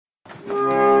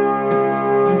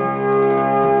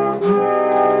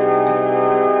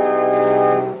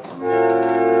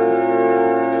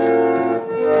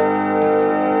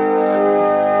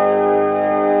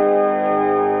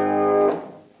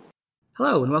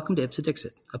Hello, and welcome to Ipse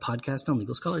Dixit, a podcast on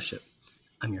legal scholarship.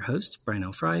 I'm your host, Brian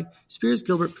L. Fry, Spears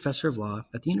Gilbert Professor of Law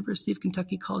at the University of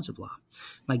Kentucky College of Law.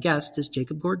 My guest is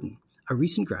Jacob Gordon, a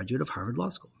recent graduate of Harvard Law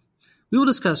School. We will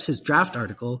discuss his draft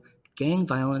article, Gang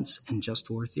Violence and Just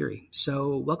War Theory.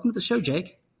 So welcome to the show,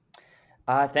 Jake.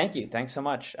 Thank you. Thanks so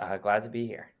much. Glad to be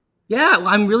here. Yeah, well,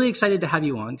 I'm really excited to have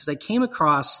you on because I came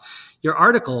across your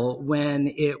article when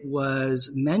it was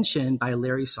mentioned by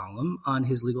Larry Solomon on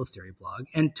his legal theory blog.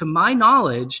 And to my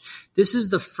knowledge, this is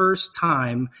the first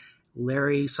time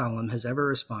Larry Solomon has ever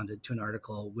responded to an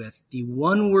article with the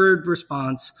one-word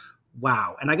response,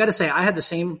 wow. And I got to say, I had the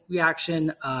same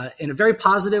reaction in a very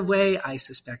positive way. I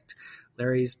suspect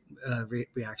Larry's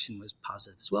reaction was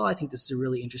positive as well. I think this is a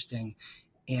really interesting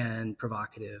and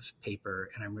provocative paper,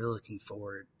 and I'm really looking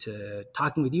forward to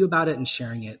talking with you about it and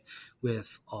sharing it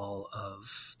with all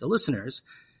of the listeners.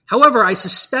 However, I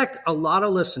suspect a lot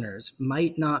of listeners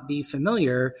might not be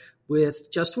familiar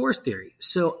with just war theory.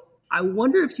 So I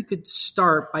wonder if you could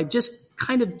start by just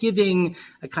kind of giving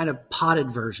a kind of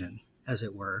potted version, as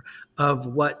it were, of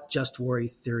what just war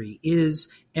theory is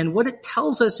and what it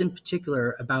tells us in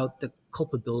particular about the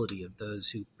culpability of those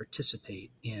who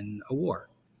participate in a war.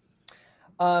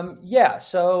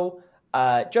 So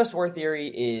just war theory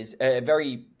is a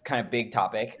very kind of big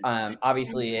topic.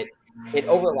 Obviously, it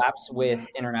overlaps with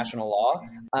international law,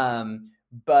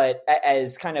 but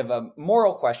as kind of a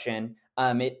moral question,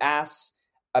 it asks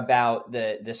about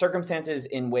the circumstances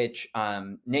in which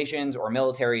nations or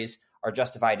militaries are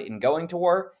justified in going to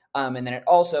war, and then it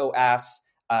also asks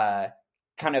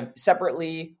kind of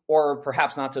separately, or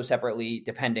perhaps not so separately,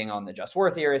 depending on the just war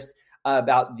theorist,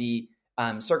 about the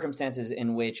circumstances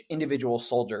in which individual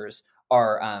soldiers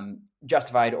are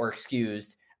justified or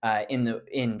excused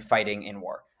in fighting in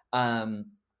war.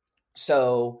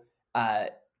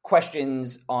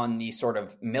 Questions on the sort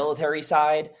of military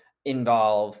side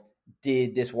involve: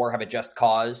 did this war have a just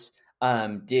cause?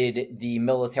 Did the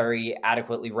military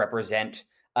adequately represent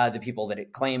the people that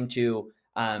it claimed to?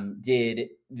 Did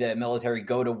the military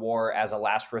go to war as a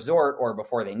last resort or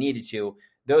before they needed to?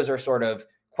 Those are sort of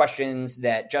questions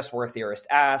that just war theorists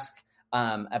ask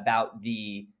about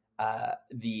the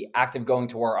act of going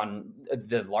to war on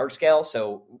the large scale.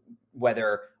 So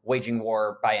whether waging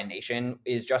war by a nation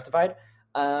is justified.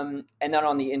 And then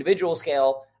on the individual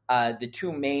scale, the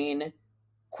two main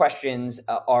questions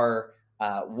are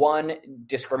one,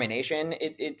 discrimination,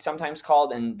 it's sometimes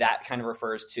called, and that kind of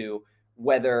refers to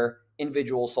whether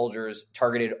individual soldiers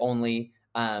targeted only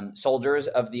soldiers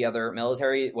of the other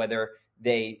military, whether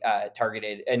they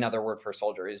targeted, another word for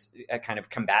soldier is a kind of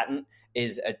combatant,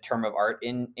 is a term of art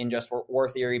in just war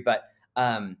theory. But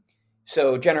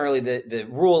so generally the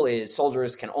rule is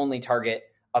soldiers can only target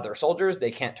other soldiers. They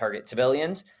can't target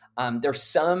civilians. There's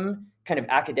some kind of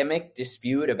academic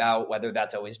dispute about whether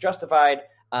that's always justified.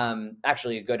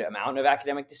 Actually a good amount of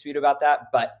academic dispute about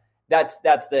that, but that's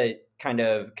the kind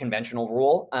of conventional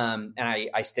rule. And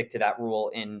I stick to that rule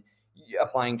in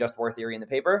applying just war theory in the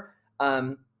paper.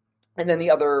 And then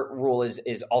the other rule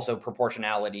is also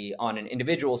proportionality on an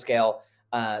individual scale.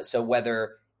 So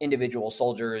whether individual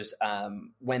soldiers,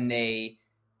 when they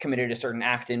committed a certain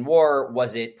act in war,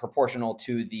 was it proportional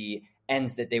to the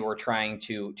ends that they were trying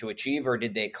to achieve, or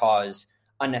did they cause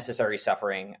unnecessary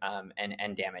suffering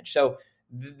and damage? So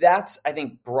that's, I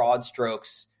think, broad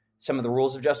strokes, some of the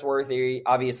rules of just war theory.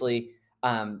 Obviously,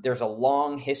 there's a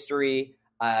long history.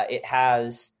 It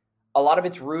has a lot of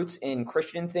its roots in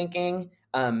Christian thinking,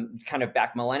 kind of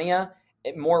back millennia.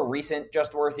 More recent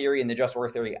just war theory, and the just war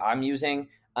theory I'm using,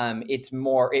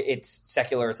 it's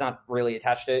secular. It's not really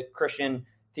attached to Christian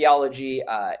theology.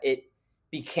 It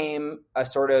became a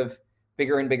sort of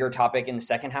bigger and bigger topic in the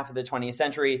second half of the 20th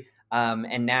century,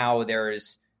 and now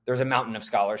there's a mountain of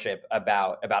scholarship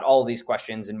about all of these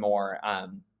questions and more,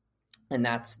 and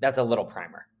that's a little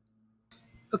primer.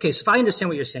 Okay, so if I understand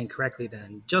what you're saying correctly,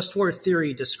 then just war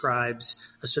theory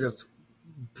describes a sort of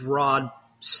broad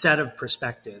set of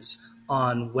perspectives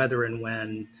on whether and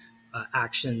when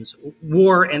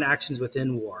war and actions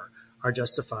within war are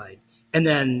justified. And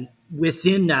then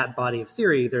within that body of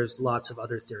theory, there's lots of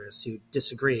other theorists who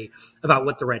disagree about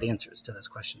what the right answers to those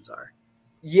questions are.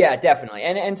 Yeah, definitely.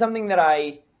 And something that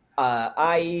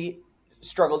I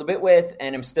struggled a bit with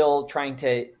and I'm still trying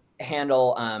to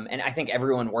handle, and I think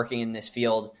everyone working in this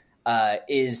field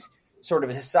is sort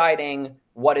of deciding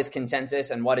what is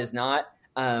consensus and what is not,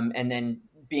 and then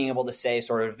being able to say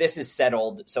sort of this is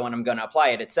settled, so when I'm going to apply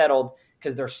it, it's settled,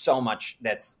 because there's so much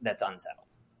that's unsettled.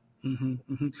 Mm-hmm,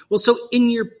 mm-hmm. Well, so in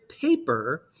your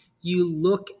paper, you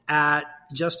look at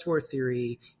just war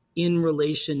theory in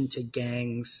relation to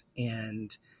gangs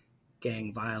and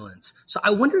gang violence. So I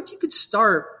wonder if you could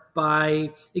start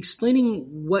by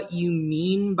explaining what you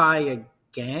mean by a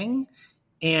gang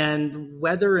and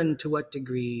whether and to what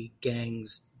degree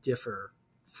gangs differ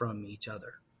from each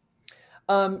other.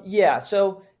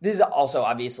 So this is also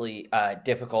obviously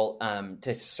difficult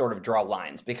to sort of draw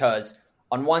lines, because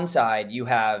on one side you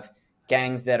have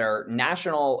gangs that are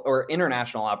national or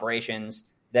international operations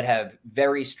that have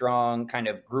very strong kind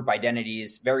of group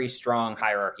identities, very strong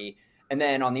hierarchy. And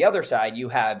then on the other side, you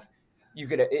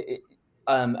could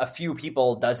a few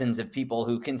people, dozens of people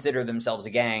who consider themselves a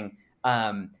gang.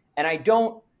 And I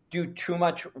don't do too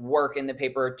much work in the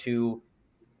paper to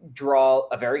draw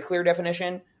a very clear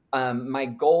definition. My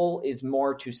goal is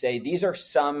more to say these are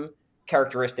some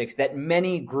characteristics that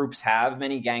many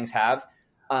gangs have.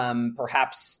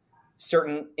 Perhaps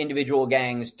certain individual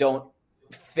gangs don't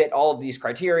fit all of these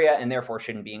criteria and therefore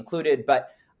shouldn't be included. But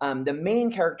the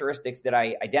main characteristics that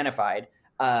I identified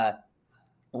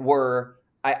were,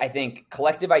 I think,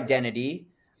 collective identity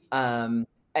and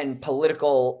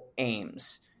political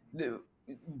aims.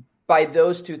 By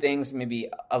those two things, maybe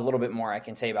a little bit more I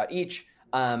can say about each.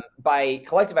 By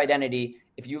collective identity,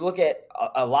 if you look at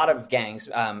a lot of gangs,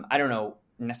 I don't know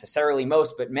necessarily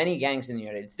most, but many gangs in the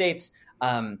United States,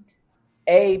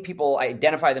 people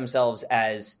identify themselves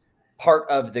as part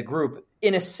of the group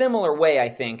in a similar way, I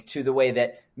think, to the way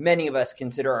that many of us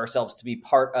consider ourselves to be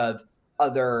part of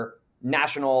other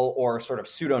national or sort of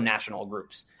pseudo-national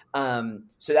groups.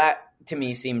 So that, to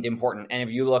me, seemed important. And if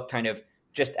you look kind of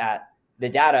just at the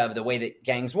data of the way that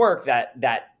gangs work, that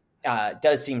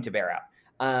does seem to bear out.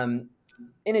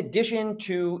 In addition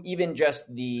to even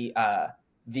just the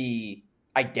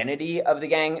identity of the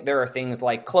gang, there are things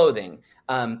like clothing,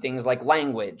 things like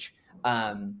language,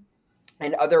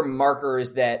 and other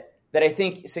markers that I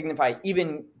think signify,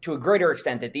 even to a greater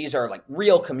extent, that these are like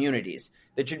real communities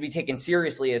that should be taken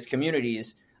seriously as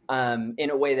communities in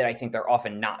a way that I think they're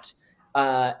often not.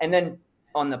 And then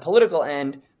on the political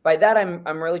end, by that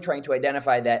I'm really trying to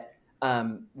identify that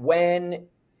when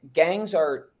gangs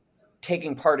are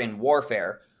taking part in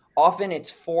warfare, often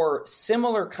it's for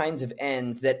similar kinds of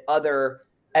ends that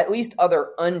at least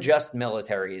other unjust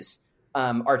militaries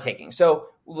are taking. So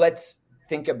let's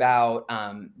think about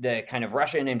the kind of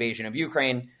Russian invasion of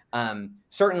Ukraine.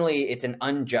 Certainly it's an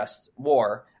unjust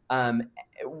war.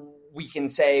 We can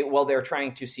say, well, they're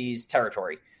trying to seize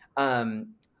territory.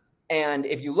 And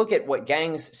if you look at what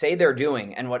gangs say they're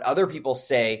doing and what other people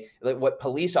say, like what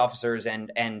police officers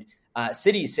and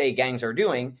cities say gangs are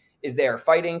doing, is they are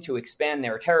fighting to expand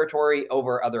their territory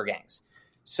over other gangs.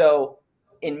 So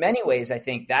in many ways, I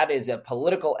think that is a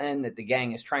political end that the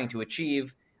gang is trying to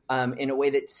achieve in a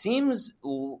way that seems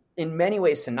in many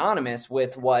ways synonymous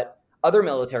with what other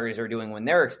militaries are doing when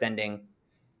they're extending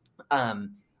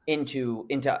into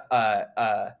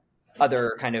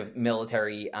other kind of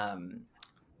military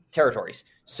territories.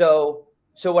 So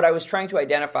what I was trying to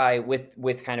identify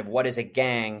with kind of what is a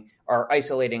gang are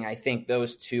isolating, I think,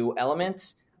 those two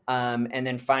elements, and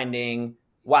then finding,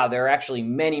 wow, there are actually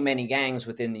many, many gangs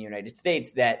within the United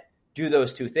States that do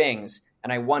those two things.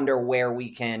 And I wonder where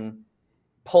we can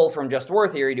pull from just war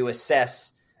theory to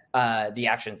assess the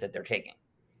actions that they're taking.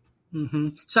 Mm-hmm.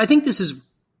 So I think this is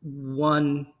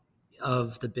one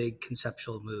of the big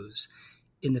conceptual moves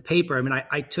in the paper. I mean,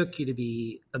 I took you to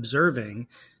be observing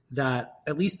that,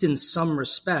 at least in some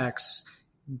respects,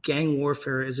 gang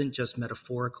warfare isn't just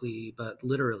metaphorically, but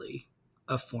literally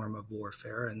a form of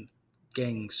warfare, and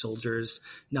gang soldiers,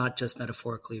 not just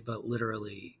metaphorically, but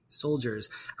literally soldiers.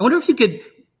 I wonder if you could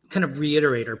kind of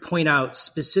reiterate or point out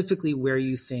specifically where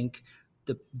you think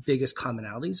the biggest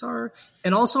commonalities are.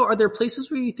 And also, are there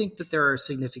places where you think that there are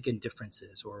significant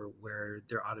differences, or where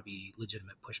there ought to be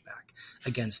legitimate pushback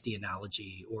against the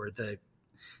analogy or the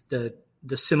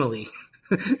simile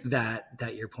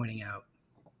that you're pointing out?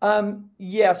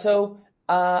 So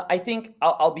I think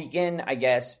I'll begin, I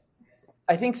guess.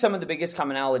 I think some of the biggest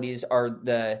commonalities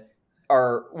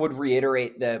would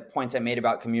reiterate the points I made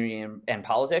about community and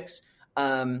politics.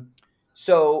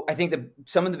 So I think that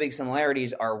some of the big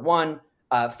similarities are, one,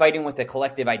 fighting with a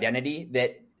collective identity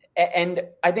and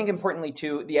I think importantly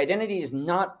too, the identity is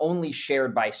not only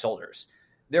shared by soldiers.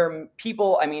 There are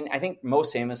people, I mean, I think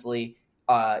most famously,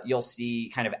 you'll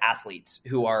see kind of athletes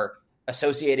who are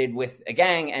associated with a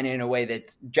gang, and in a way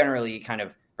that's generally kind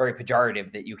of very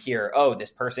pejorative, that you hear, oh,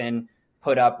 this person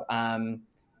put up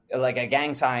like a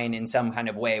gang sign in some kind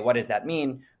of way. What does that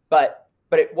mean? But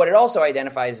what it also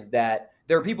identifies is that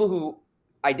there are people who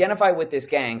identify with this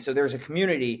gang. So there's a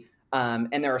community,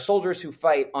 and there are soldiers who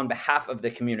fight on behalf of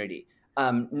the community,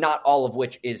 not all of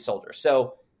which is soldiers.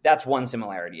 So that's one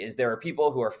similarity, is there are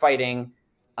people who are fighting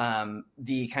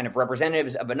the kind of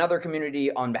representatives of another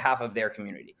community on behalf of their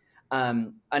community.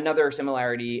 Another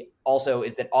similarity also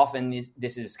is that often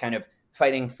this is kind of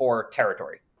fighting for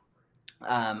territory.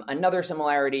 Another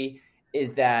similarity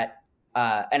is that,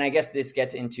 and I guess this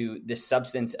gets into the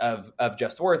substance of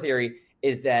just war theory,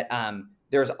 is that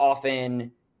there's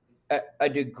often a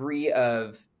degree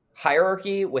of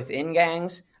hierarchy within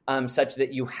gangs, such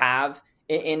that you have,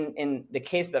 in the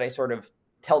case that I sort of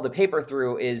tell the paper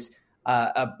through, is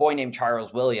a boy named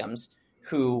Charles Williams,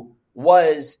 who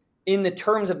was, in the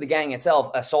terms of the gang itself,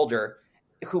 a soldier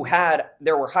who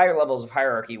there were higher levels of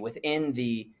hierarchy within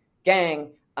the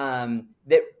gang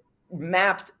that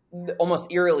mapped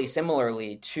almost eerily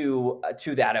similarly to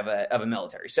that of a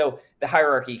military. So the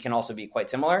hierarchy can also be quite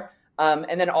similar.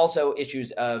 And then also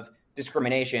issues of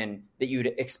discrimination that you'd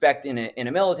expect in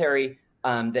a military,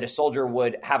 that a soldier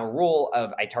would have a rule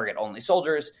of I target only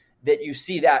soldiers, that you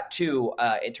see that too,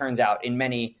 it turns out, in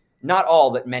many, not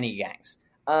all, but many gangs.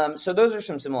 So those are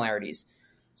some similarities.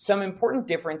 Some important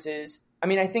differences. I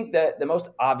mean, I think that the most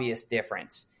obvious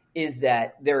difference is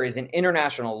that there is an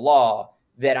international law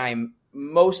that I'm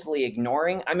mostly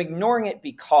ignoring. I'm ignoring it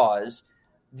because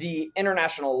the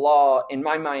international law, in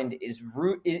my mind, is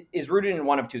rooted in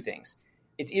one of two things.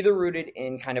 It's either rooted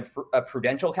in kind of a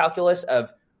prudential calculus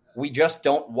of we just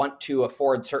don't want to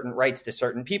afford certain rights to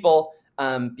certain people,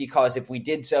 because if we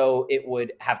did so, it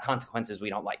would have consequences we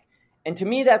don't like. And to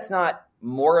me, that's not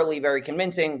morally very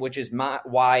convincing, which is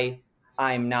why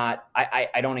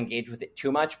I don't engage with it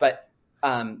too much. But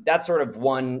that's sort of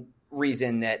one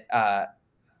reason that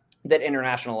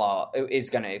international law is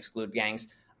going to exclude gangs.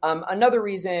 Another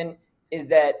reason is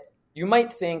that you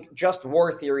might think just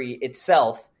war theory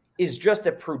itself is just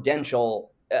a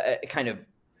prudential kind of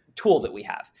tool that we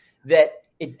have, that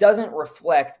it doesn't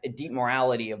reflect a deep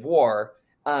morality of war.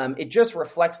 It just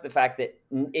reflects the fact that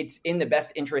it's in the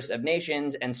best interest of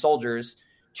nations and soldiers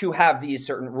to have these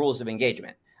certain rules of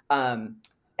engagement. And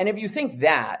if you think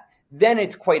that, then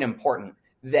it's quite important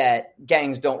that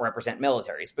gangs don't represent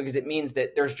militaries, because it means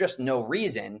that there's just no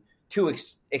reason to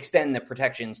extend the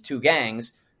protections to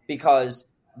gangs, because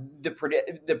the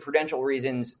prudential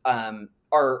reasons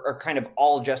are kind of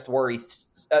all just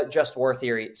war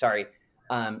theory,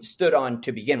 stood on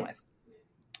to begin with.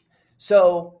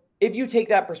 So if you take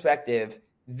that perspective,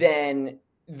 then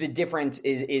the difference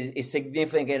is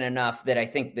significant enough that I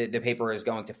think that the paper is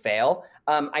going to fail.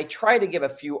 I try to give a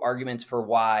few arguments for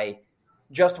why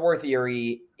just war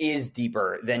theory is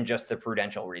deeper than just the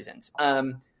prudential reasons.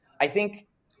 I think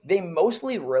they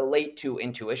mostly relate to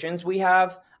intuitions we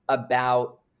have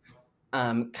about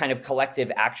kind of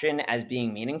collective action as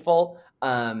being meaningful,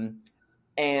 and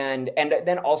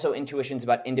then also intuitions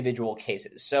about individual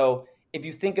cases. So if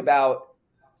you think about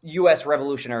U.S.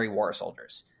 Revolutionary War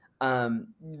soldiers,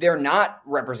 they're not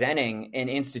representing an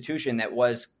institution that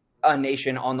was a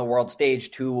nation on the world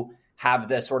stage to have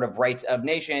the sort of rights of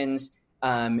nations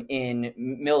in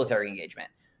military engagement.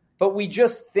 But we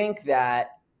just think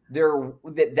that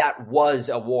that was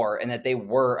a war and that they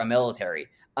were a military.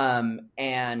 And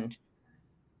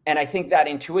I think that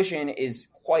intuition is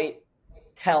quite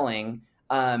telling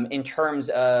in terms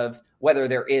of whether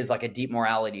there is like a deep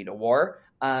morality to war.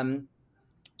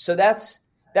 So that's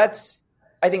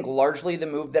I think largely the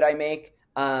move that I make.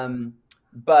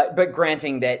 But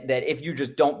granting that if you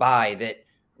just don't buy that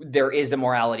there is a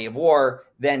morality of war,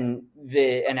 then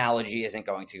the analogy isn't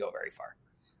going to go very far.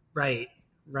 Right.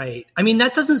 I mean,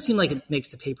 that doesn't seem like it makes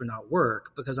the paper not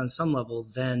work, because on some level,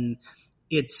 then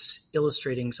it's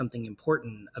illustrating something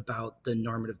important about the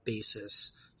normative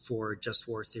basis for just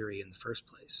war theory in the first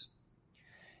place.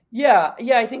 Yeah,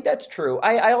 I think that's true.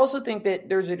 I also think that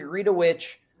there's a degree to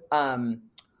which,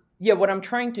 what I'm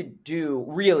trying to do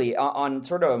really on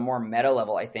sort of a more meta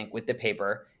level, I think, with the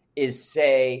paper is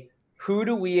say, who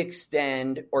do we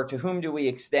extend, or to whom do we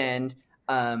extend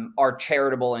our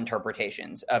charitable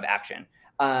interpretations of action,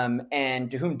 and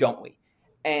to whom don't we?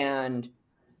 And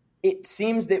it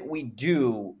seems that we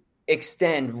do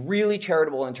extend really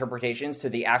charitable interpretations to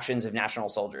the actions of national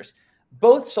soldiers,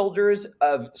 both soldiers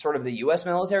of sort of the U.S.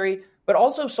 military, but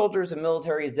also soldiers of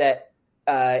militaries that,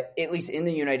 at least in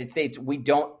the United States, we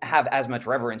don't have as much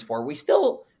reverence for.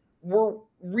 We're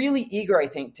really eager, I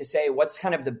think, to say what's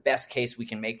kind of the best case we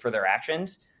can make for their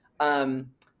actions.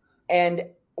 And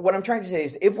what I'm trying to say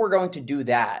is, if we're going to do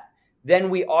that,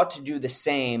 then we ought to do the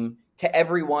same to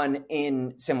everyone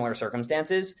in similar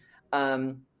circumstances.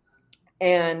 But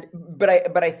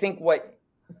I think what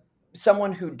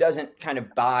someone who doesn't kind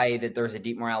of buy that there's a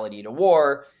deep morality to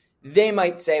war, they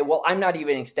might say, well, I'm not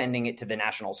even extending it to the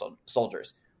national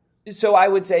soldiers. So I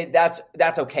would say that's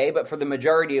okay. But for the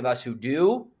majority of us who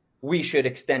do, we should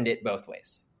extend it both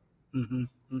ways. Mm-hmm,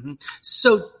 mm-hmm.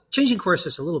 So changing course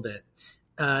just a little bit,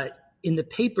 in the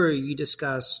paper you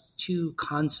discuss two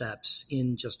concepts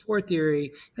in just war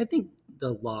theory, and I think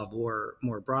the law of war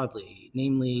more broadly,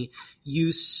 namely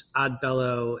jus ad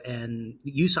bellum and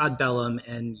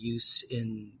jus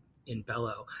in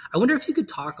bello. I wonder if you could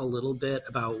talk a little bit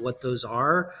about what those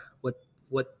are,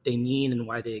 what they mean and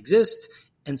why they exist,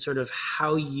 and sort of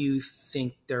how you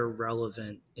think they're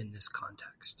relevant in this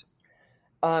context.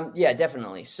 Yeah,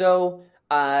 definitely. So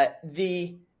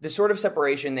the sort of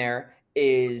separation there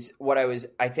is what I was,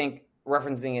 I think,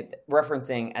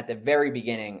 referencing at the very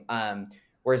beginning.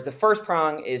 Whereas the first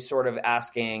prong is sort of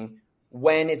asking,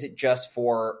 when is it just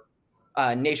for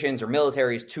nations or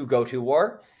militaries to go to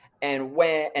war, and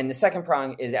the second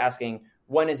prong is asking,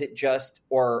 when is it just,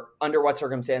 or under what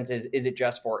circumstances is it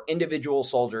just for individual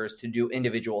soldiers to do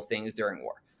individual things during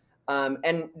war?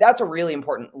 And that's a really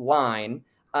important line.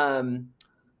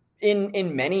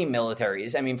 In many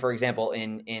militaries, I mean, for example,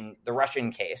 in the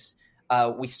Russian case,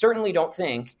 we certainly don't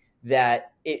think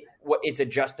that it's a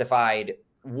justified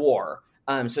war.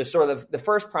 So sort of the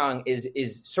first prong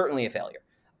is certainly a failure.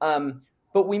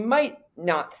 But we might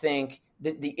not think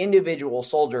that the individual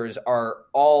soldiers are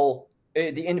all,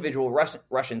 the individual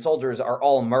Russian soldiers are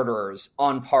all murderers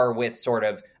on par with sort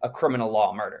of a criminal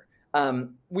law murder.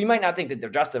 We might not think that they're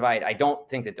justified. I don't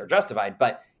think that they're justified,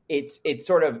 but it's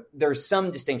sort of, there's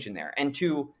some distinction there. And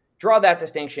to draw that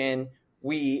distinction,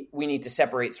 we need to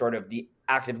separate sort of the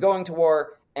act of going to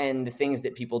war and the things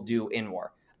that people do in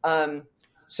war.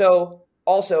 So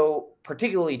also,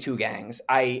 particularly two gangs,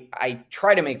 I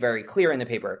try to make very clear in the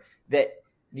paper that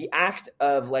the act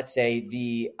of, let's say,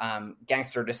 the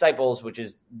Gangster Disciples, which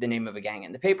is the name of a gang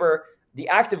in the paper, the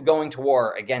act of going to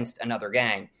war against another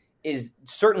gang is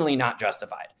certainly not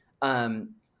justified.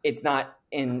 It's not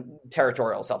in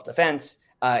territorial self-defense.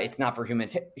 It's not for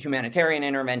humanitarian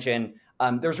intervention.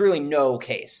 There's really no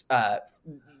case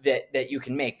that you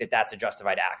can make that that's a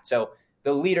justified act. So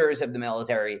the leaders of the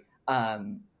military,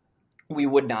 we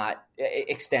would not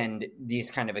extend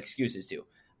these kind of excuses to.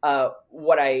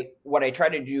 What I try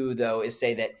to do, though, is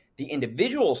say that the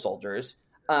individual soldiers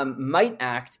might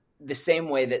act the same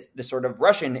way that the sort of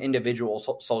Russian individual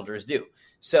soldiers do.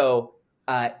 So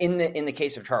in the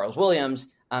case of Charles Williams,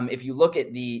 if you look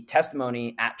at the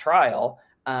testimony at trial,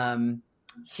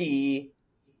 he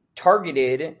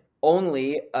targeted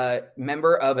only a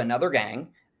member of another gang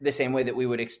the same way that we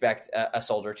would expect a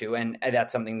soldier to, and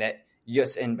that's something that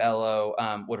jus in bello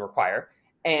would require.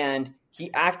 And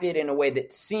he acted in a way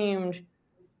that seemed,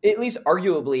 at least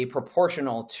arguably,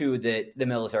 proportional to the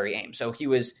military aim. So he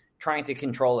was trying to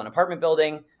control an apartment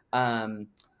building,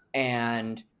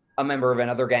 and a member of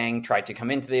another gang tried to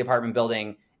come into the apartment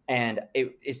building, and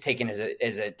it is taken as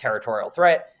a territorial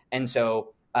threat. And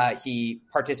so he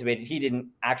participated. He didn't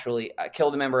actually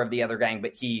kill the member of the other gang,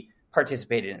 but he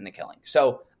participated in the killing.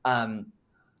 So,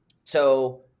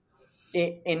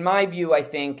 in my view, I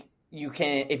think you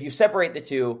can, if you separate the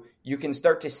two, you can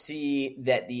start to see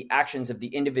that the actions of the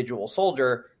individual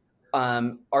soldier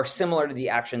are similar to the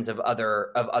actions of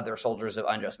other soldiers of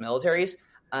unjust militaries.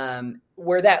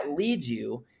 Where that leads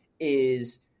you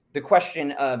is the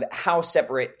question of how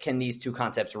separate can these two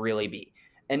concepts really be?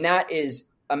 And that is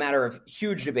a matter of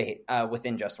huge debate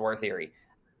within just war theory.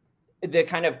 The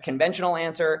kind of conventional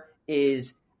answer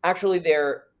is actually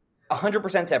they're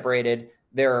 100% separated.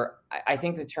 I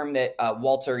think the term that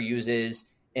Walzer uses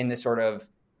in the sort of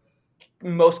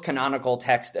most canonical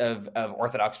text of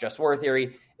Orthodox just war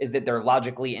theory is that they're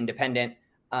logically independent.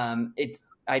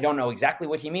 I don't know exactly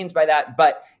what he means by that,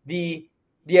 but the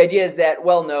idea is that,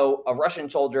 well, no, a Russian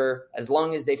soldier, as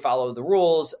long as they follow the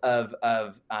rules of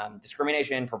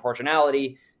discrimination,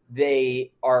 proportionality,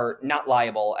 they are not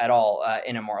liable at all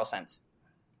in a moral sense.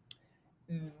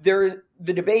 The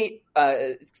debate,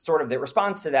 sort of the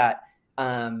response to that,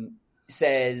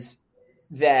 says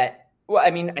that, well,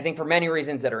 I mean, I think for many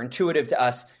reasons that are intuitive to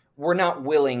us, we're not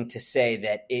willing to say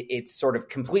that it's sort of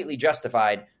completely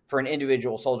justified for an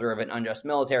individual soldier of an unjust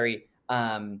military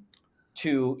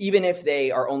to, even if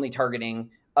they are only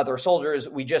targeting other soldiers,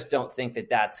 we just don't think that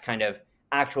that's kind of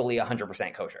actually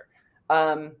 100% kosher,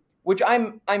 which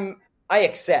I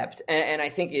accept, and I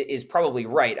think it is probably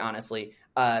right, honestly.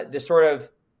 The sort of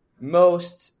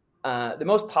the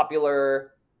most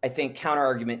popular, I think, counter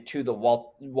argument to the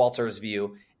Walzer's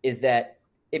view is that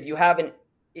if you have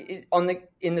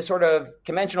in the sort of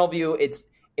conventional view,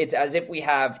 it's as if we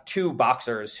have two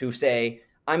boxers who say,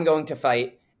 I'm going to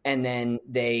fight, and then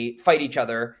they fight each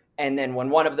other. And then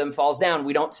when one of them falls down,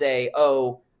 we don't say,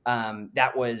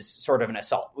 that was sort of an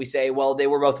assault. We say, well, they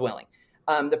were both willing.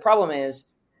 The problem is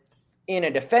in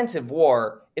a defensive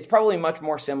war, it's probably much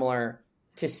more similar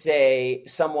to, say,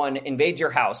 someone invades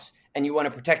your house and you want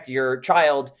to protect your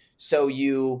child, so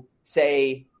you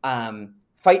say,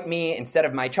 fight me instead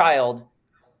of my child.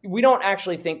 We don't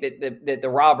actually think that the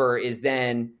robber is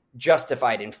then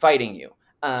justified in fighting you.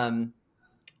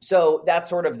 So that's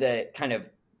sort of the kind of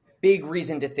big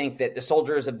reason to think that the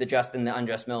soldiers of the just and the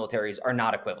unjust militaries are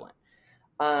not equivalent.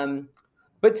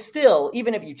 But still,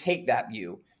 even if you take that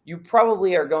view, you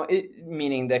probably are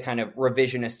meaning the kind of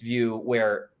revisionist view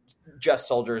where just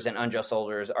soldiers and unjust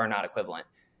soldiers are not equivalent.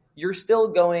 You're still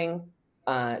going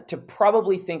to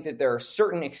probably think that there are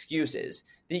certain excuses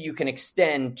that you can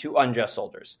extend to unjust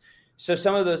soldiers. So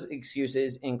some of those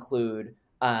excuses include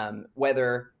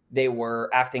whether they were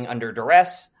acting under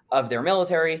duress of their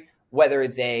military, whether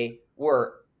they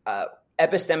were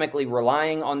epistemically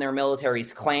relying on their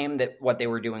military's claim that what they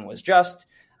were doing was just,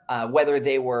 whether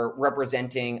they were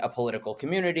representing a political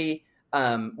community,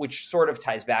 which sort of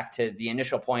ties back to the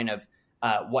initial point of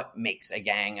what makes a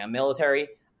gang a military,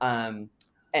 and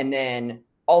then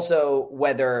also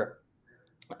whether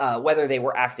they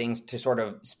were acting to sort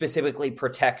of specifically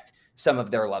protect some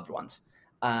of their loved ones.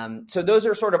 So those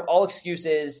are sort of all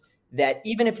excuses that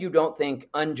even if you don't think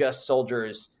unjust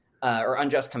soldiers or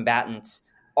unjust combatants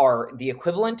are the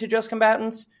equivalent to just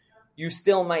combatants, you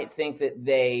still might think that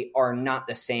they are not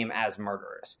the same as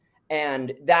murderers.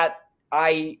 And that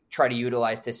I try to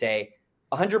utilize to say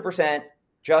 100%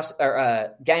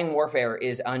 gang warfare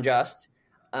is unjust,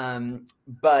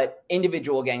 but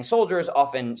individual gang soldiers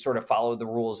often sort of follow the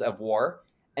rules of war.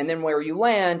 And then where you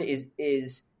land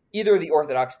is either the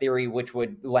orthodox theory, which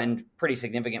would lend pretty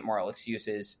significant moral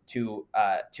excuses to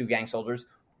gang soldiers,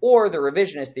 or the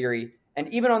revisionist theory. And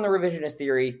even on the revisionist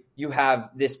theory, you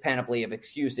have this panoply of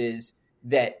excuses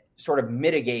that sort of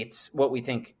mitigates what we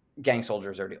think gang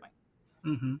soldiers are doing.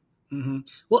 Mm-hmm. Mm-hmm.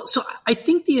 Well, so I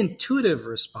think the intuitive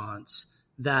response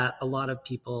that a lot of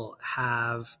people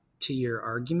have to your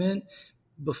argument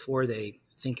before they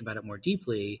think about it more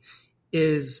deeply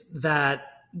is that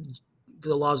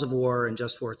the laws of war and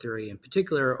just war theory in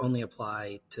particular only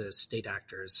apply to state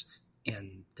actors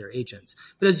and their agents.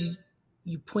 But as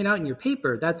you point out in your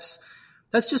paper, that's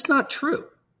just not true,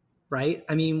 right?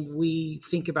 I mean, we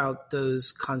think about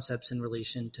those concepts in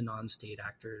relation to non-state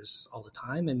actors all the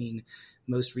time. I mean,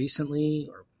 most recently,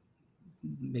 or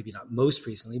maybe not most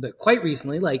recently, but quite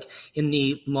recently, like in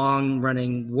the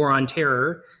long-running War on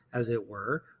Terror, as it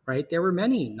were, right, there were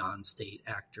many non-state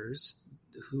actors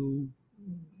who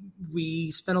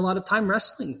we spent a lot of time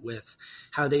wrestling with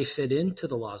how they fit into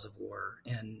the laws of war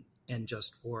and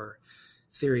just war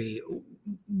theory.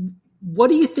 What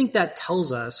do you think that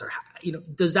tells us, or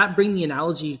does that bring the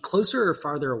analogy closer or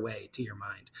farther away to your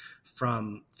mind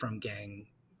from gang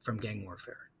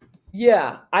warfare?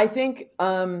 Yeah, I think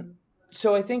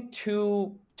so. I think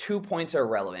two points are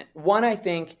relevant. One, I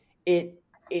think it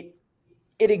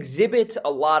exhibits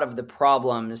a lot of the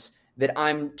problems that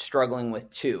I'm struggling with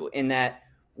too, in that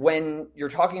when you're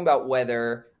talking about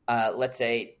whether, let's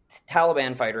say,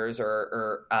 Taliban fighters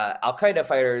or Al-Qaeda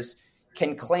fighters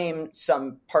can claim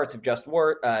some parts of just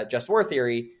war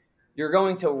theory, you're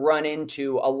going to run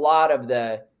into a lot of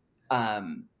the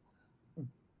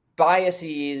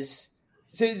biases,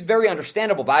 so very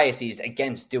understandable biases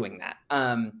against doing that,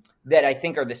 that I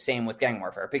think are the same with gang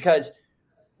warfare. Because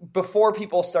before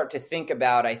people start to think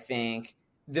about, I think,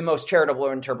 the most charitable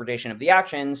interpretation of the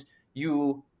actions,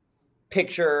 you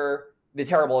picture the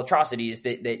terrible atrocities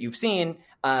that you've seen,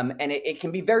 and it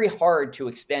can be very hard to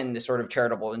extend this sort of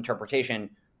charitable interpretation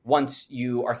once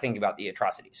you are thinking about the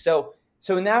atrocities. So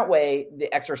in that way,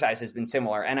 the exercise has been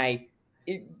similar, and I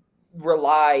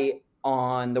rely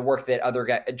on the work that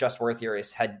other just war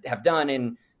theorists have done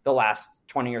in the last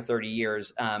 20 or 30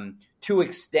 years to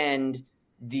extend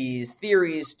these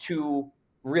theories to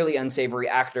really unsavory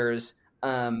actors,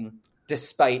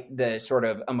 despite the sort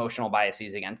of emotional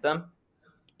biases against them.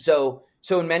 So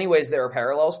in many ways, there are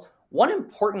parallels. One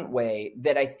important way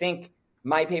that I think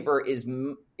my paper is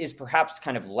perhaps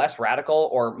kind of less radical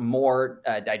or more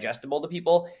digestible to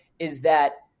people is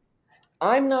that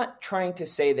I'm not trying to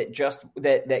say that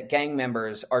that gang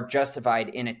members are justified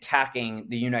in attacking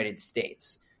the United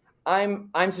States.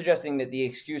 I'm suggesting that the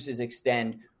excuses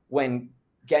extend when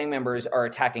gang members are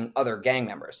attacking other gang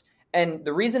members. And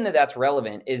the reason that that's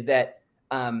relevant is that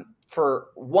for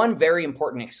one very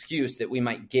important excuse that we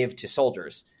might give to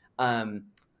soldiers,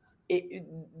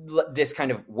 this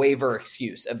kind of waiver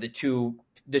excuse of the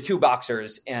two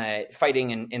boxers fighting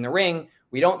in the ring,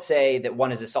 we don't say that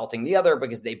one is assaulting the other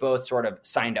because they both sort of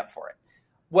signed up for it.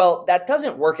 Well, that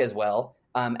doesn't work as well,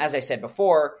 as I said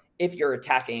before, if you're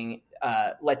attacking,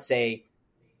 let's say,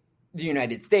 the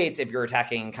United States, if you're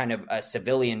attacking kind of a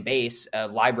civilian base, a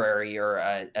library or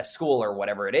a school or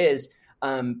whatever it is,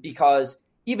 because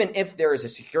even if there is a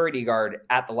security guard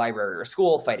at the library or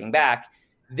school fighting back,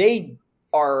 they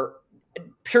are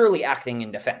purely acting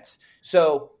in defense.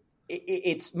 So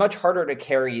it's much harder to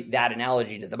carry that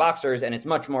analogy to the boxers, and it's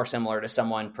much more similar to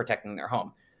someone protecting their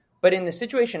home. But in the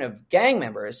situation of gang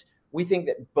members, we think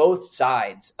that both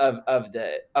sides of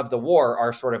the war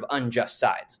are sort of unjust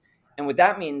sides. And what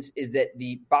that means is that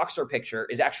the boxer picture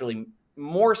is actually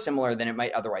more similar than it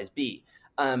might otherwise be,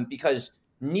 because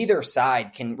neither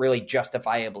side can really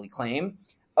justifiably claim,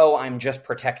 oh, I'm just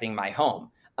protecting my home,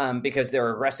 because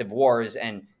they're aggressive wars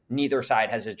and neither side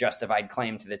has a justified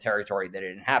claim to the territory that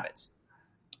it inhabits.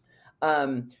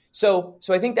 So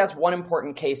I think that's one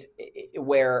important case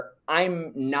where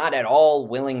I'm not at all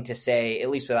willing to say, at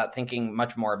least without thinking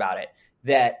much more about it,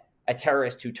 that a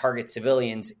terrorist who targets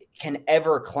civilians can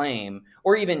ever claim,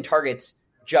 or even targets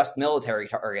just military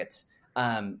targets,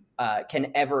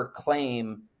 can ever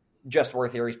claim just war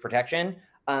theory's protection.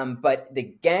 But the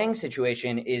gang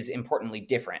situation is importantly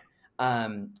different.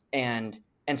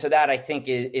 And so that, I think,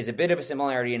 is a bit of a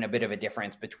similarity and a bit of a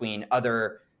difference between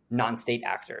other non-state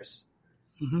actors.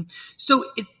 Mm-hmm. So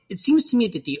it seems to me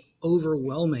that the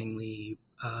overwhelmingly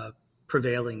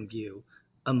prevailing view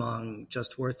among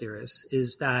just war theorists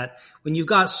is that when you've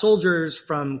got soldiers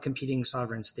from competing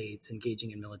sovereign states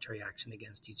engaging in military action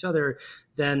against each other,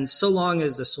 then so long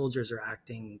as the soldiers are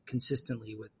acting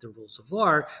consistently with the rules of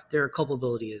war, their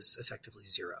culpability is effectively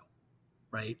zero,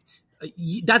 right?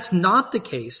 That's not the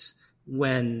case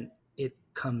when it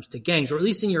comes to gangs, or at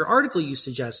least in your article, you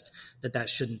suggest that that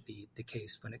shouldn't be the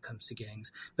case when it comes to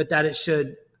gangs, but that it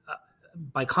should,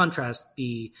 by contrast,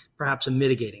 be perhaps a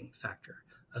mitigating factor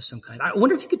of some kind. I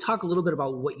wonder if you could talk a little bit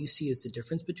about what you see as the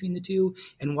difference between the two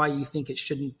and why you think it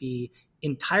shouldn't be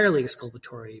entirely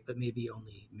exculpatory, but maybe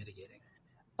only mitigating.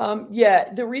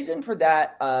 Yeah, the reason for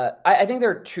that, I think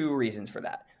there are two reasons for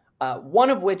that. One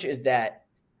of which is that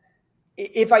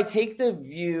if I take the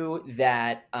view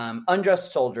that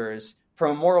unjust soldiers,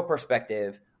 from a moral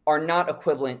perspective, are not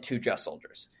equivalent to just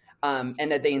soldiers,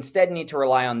 and that they instead need to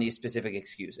rely on these specific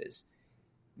excuses,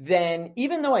 then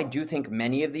even though I do think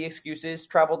many of the excuses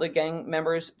travel to gang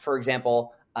members, for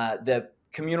example, the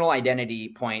communal identity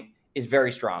point is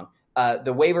very strong.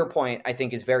 The waiver point, I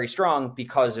think, is very strong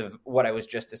because of what I was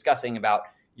just discussing about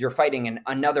you're fighting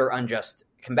another unjust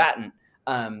combatant.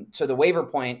 So the waiver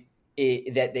point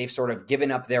that they've sort of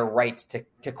given up their rights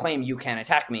to claim you can't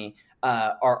attack me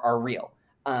are real.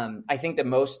 I think the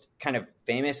most kind of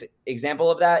famous example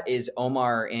of that is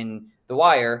Omar in The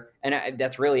Wire, and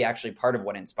that's really actually part of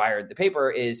what inspired the paper.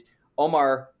 Is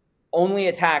Omar only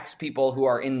attacks people who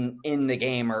are in the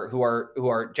game or who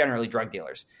are generally drug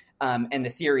dealers, and the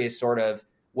theory is sort of,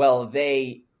 well,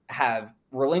 they have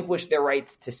relinquished their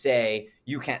rights to say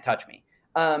you can't touch me.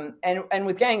 And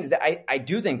with gangs, that I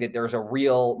do think that there's a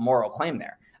real moral claim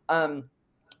there.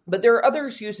 But there are other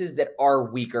excuses that are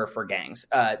weaker for gangs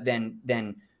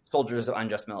than soldiers of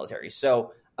unjust military.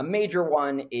 So a major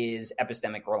one is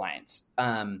epistemic reliance.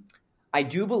 I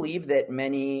do believe that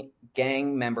many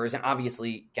gang members, and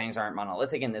obviously gangs aren't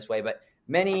monolithic in this way, but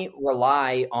many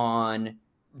rely on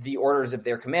the orders of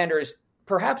their commanders,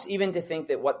 perhaps even to think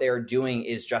that what they're doing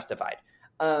is justified.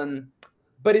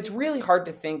 But it's really hard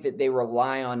to think that they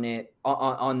rely on it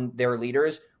on their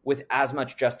leaders with as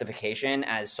much justification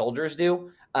as soldiers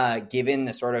do, given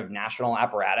the sort of national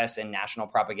apparatus and national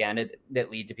propaganda that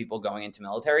lead to people going into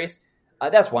militaries.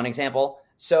 That's one example.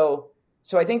 So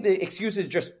I think the excuses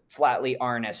just flatly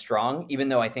aren't as strong, even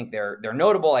though I think they're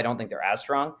notable. I don't think they're as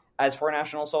strong as for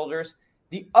national soldiers.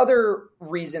 The other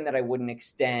reason that I wouldn't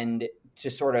extend to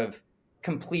sort of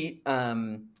complete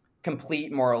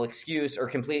moral excuse or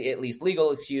complete at least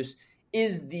legal excuse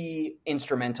is the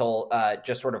instrumental,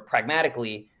 just sort of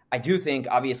pragmatically. I do think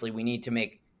obviously we need to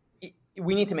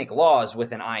make laws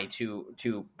with an eye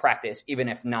to practice, even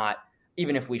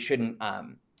if we shouldn't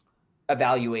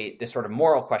evaluate the sort of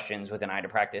moral questions with an eye to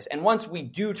practice. And once we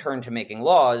do turn to making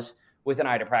laws with an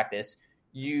eye to practice,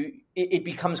 it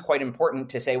becomes quite important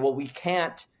to say, well, we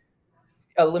can't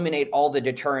eliminate all the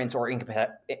deterrence or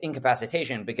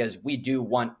incapacitation because we do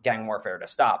want gang warfare to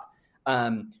stop.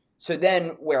 So then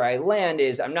where I land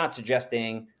is I'm not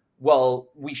suggesting, well,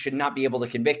 we should not be able to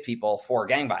convict people for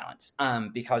gang violence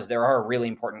because there are really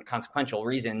important consequential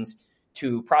reasons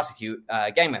to prosecute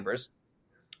gang members.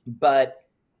 But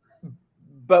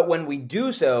when we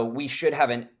do so, we should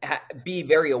be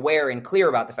very aware and clear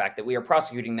about the fact that we are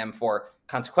prosecuting them for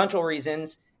consequential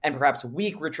reasons and perhaps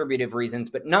weak retributive reasons,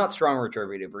 but not strong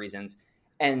retributive reasons.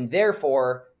 And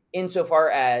therefore, insofar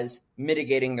as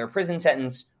mitigating their prison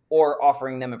sentence or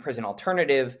offering them a prison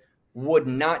alternative would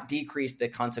not decrease the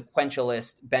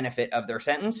consequentialist benefit of their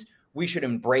sentence, we should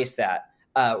embrace that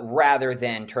rather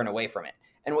than turn away from it.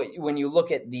 And when you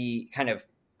look at the kind of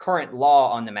current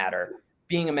law on the matter,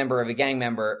 being a member of a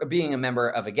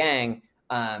gang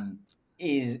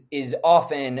is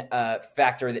often a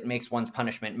factor that makes one's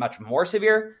punishment much more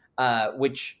severe,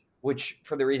 which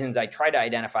for the reasons I try to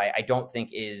identify, I don't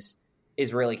think is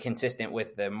really consistent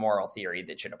with the moral theory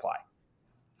that should apply.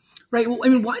 Right. Well, I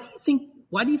mean, why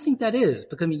do you think that is?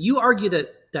 Because I mean, you argue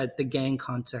that the gang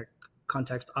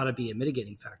context ought to be a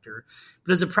mitigating factor,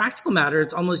 but as a practical matter,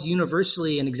 it's almost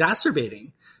universally an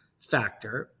exacerbating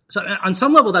factor. So on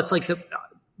some level, that's like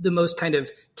the most kind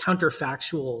of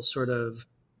counterfactual sort of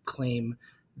claim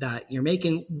that you're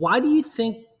making. Why do you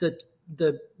think that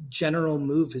the general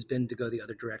move has been to go the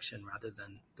other direction rather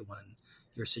than the one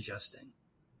you're suggesting?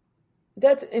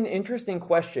 That's an interesting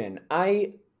question.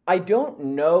 I don't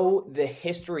know the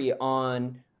history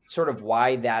on sort of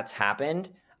why that's happened.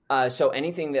 So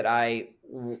anything that I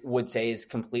would say is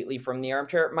completely from the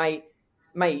armchair.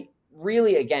 My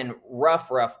really, again, rough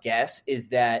guess is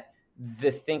that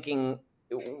the thinking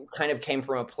kind of came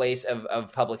from a place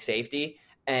of public safety.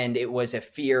 And it was a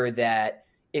fear that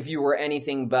if you were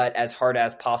anything but as hard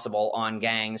as possible on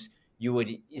gangs, you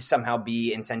would somehow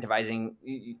be incentivizing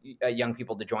young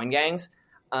people to join gangs.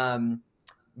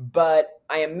 But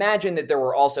I imagine that there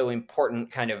were also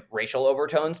important kind of racial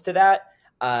overtones to that.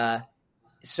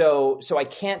 So I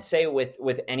can't say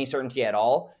with any certainty at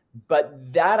all,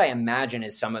 but that I imagine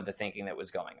is some of the thinking that was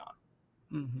going on.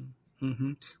 Mm-hmm.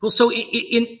 Mm-hmm. Well, so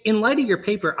in light of your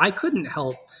paper, I couldn't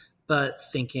help but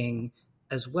thinking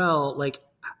as well, like,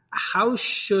 how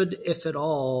should, if at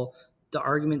all, the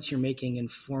arguments you're making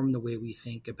inform the way we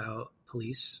think about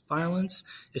police violence,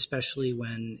 especially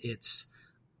when it's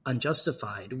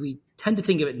unjustified? We tend to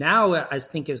think of it now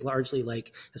as largely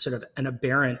like a sort of an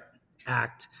aberrant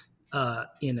act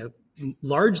in a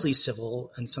largely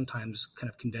civil and sometimes kind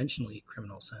of conventionally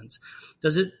criminal sense.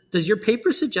 Does your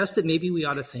paper suggest that maybe we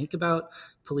ought to think about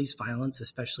police violence,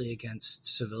 especially against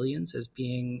civilians, as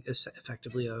being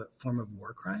effectively a form of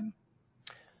war crime?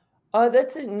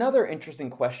 That's another interesting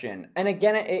question. And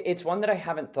again, it's one that I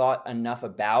haven't thought enough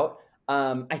about.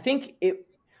 I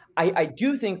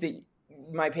do think that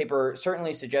my paper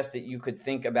certainly suggests that you could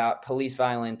think about police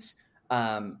violence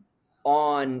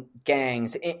on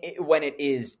gangs when it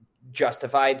is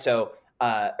justified. So,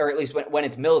 or at least when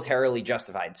it's militarily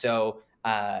justified. So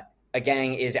a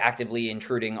gang is actively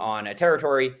intruding on a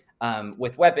territory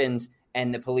with weapons,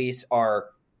 and the police are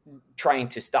trying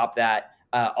to stop that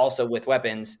also with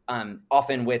weapons,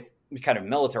 often with kind of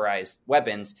militarized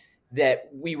weapons, that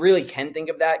we really can think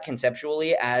of that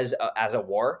conceptually as a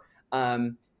war.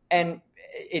 And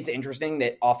it's interesting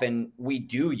that often we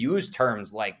do use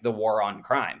terms like the war on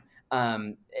crime.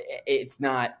 It's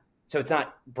not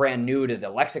brand new to the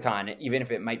lexicon, even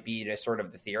if it might be to sort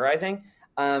of the theorizing.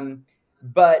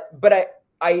 But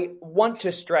I want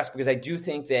to stress, because I do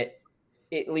think that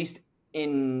at least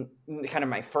in kind of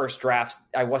my first drafts,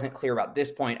 I wasn't clear about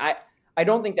this point. I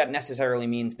don't think that necessarily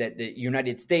means that the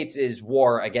United States'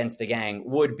 war against the gang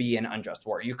would be an unjust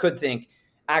war. You could think,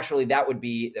 actually, that would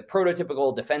be the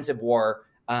prototypical defensive war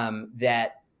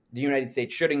that the United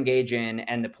States should engage in,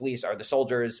 and the police are the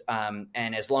soldiers.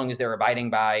 And as long as they're abiding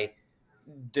by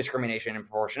discrimination and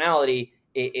proportionality,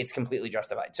 it's completely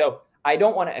justified. So I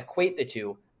don't want to equate the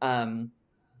two,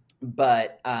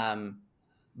 but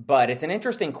it's an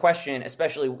interesting question,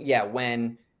 especially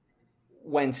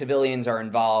when civilians are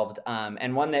involved,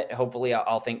 and one that hopefully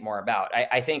I'll think more about.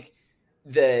 I think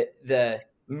the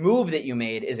move that you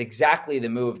made is exactly the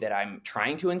move that I'm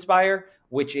trying to inspire,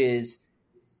 which is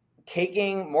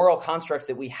taking moral constructs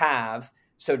that we have,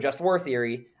 so just war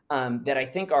theory, that I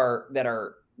think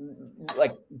are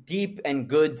like deep and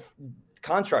good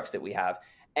constructs that we have,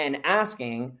 and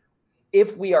asking,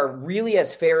 if we are really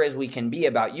as fair as we can be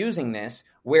about using this,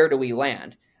 where do we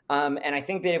land? And I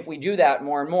think that if we do that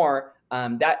more and more,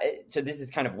 so this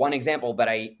is kind of one example, but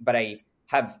I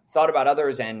have thought about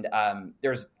others, and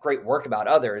there's great work about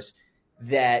others,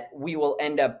 that we will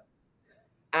end up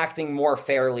acting more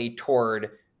fairly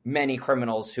toward many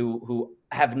criminals who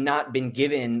have not been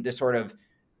given the sort of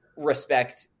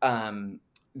respect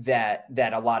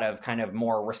that a lot of kind of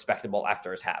more respectable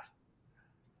actors have.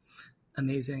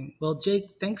 Amazing. Well,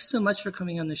 Jake, thanks so much for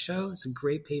coming on the show. It's a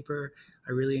great paper.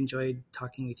 I really enjoyed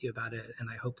talking with you about it, and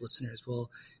I hope listeners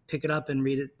will pick it up and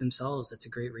read it themselves. It's a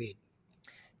great read.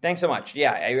 Thanks so much.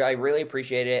 Yeah, I really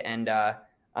appreciate it, and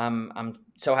I'm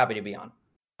so happy to be on.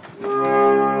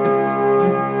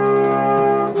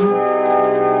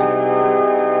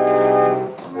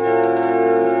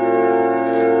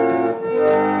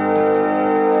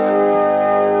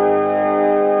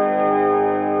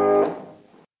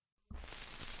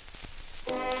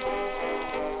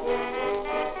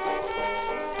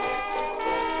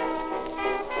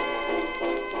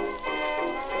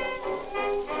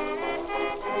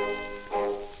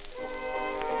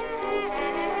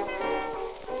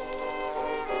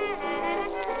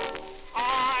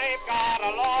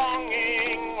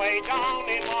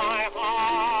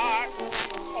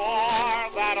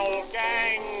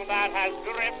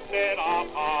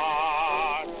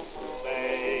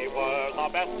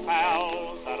 best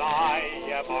pals that I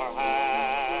ever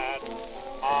had.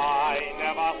 I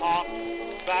never thought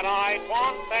that I'd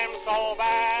want them so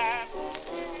bad.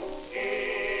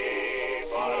 Gee,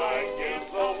 but I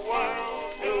give the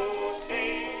world to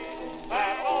see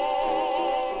that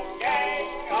old gang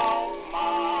of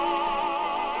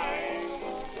mine.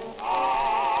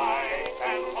 I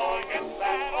can forget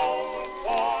that old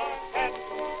quartet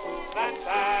that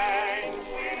sang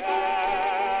Sweet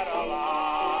Adeline.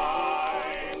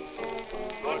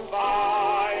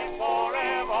 Goodbye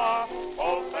forever,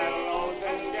 old fellows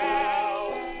and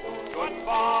gals.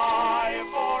 Goodbye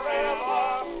forever,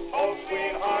 old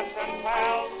sweethearts and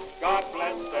pals. God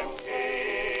bless them,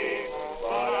 gee,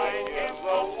 but I give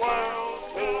the world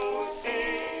to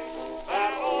see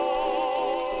that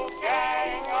old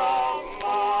gang of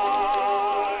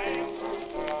mine.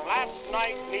 Last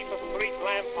night, neath the street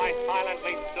lamp, I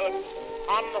silently stood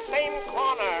on the same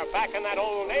corner back in that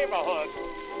old neighborhood.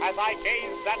 As I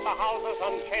gazed at the houses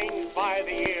unchanged by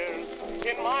the years,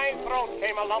 in my throat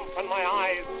came a lump and my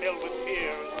eyes filled with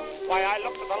tears. Why, I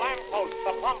looked at the lamppost,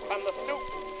 the pump, and the stoop,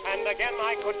 and again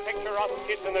I could picture us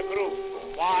kids in a group.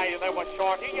 Why, there was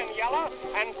Shorty and Yella,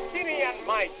 and Skinny and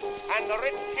Mike, and the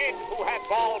rich kid who had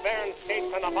ball-bearing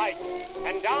skates and a bike.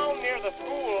 And down near the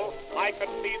school, I could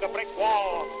see the brick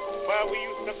wall where we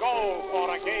used to go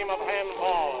for a game of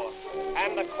handball.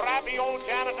 And the crabby old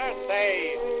janitor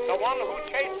say, the one who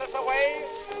chased us away,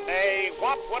 say,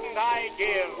 what wouldn't I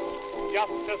give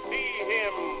just to see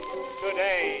him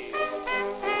today?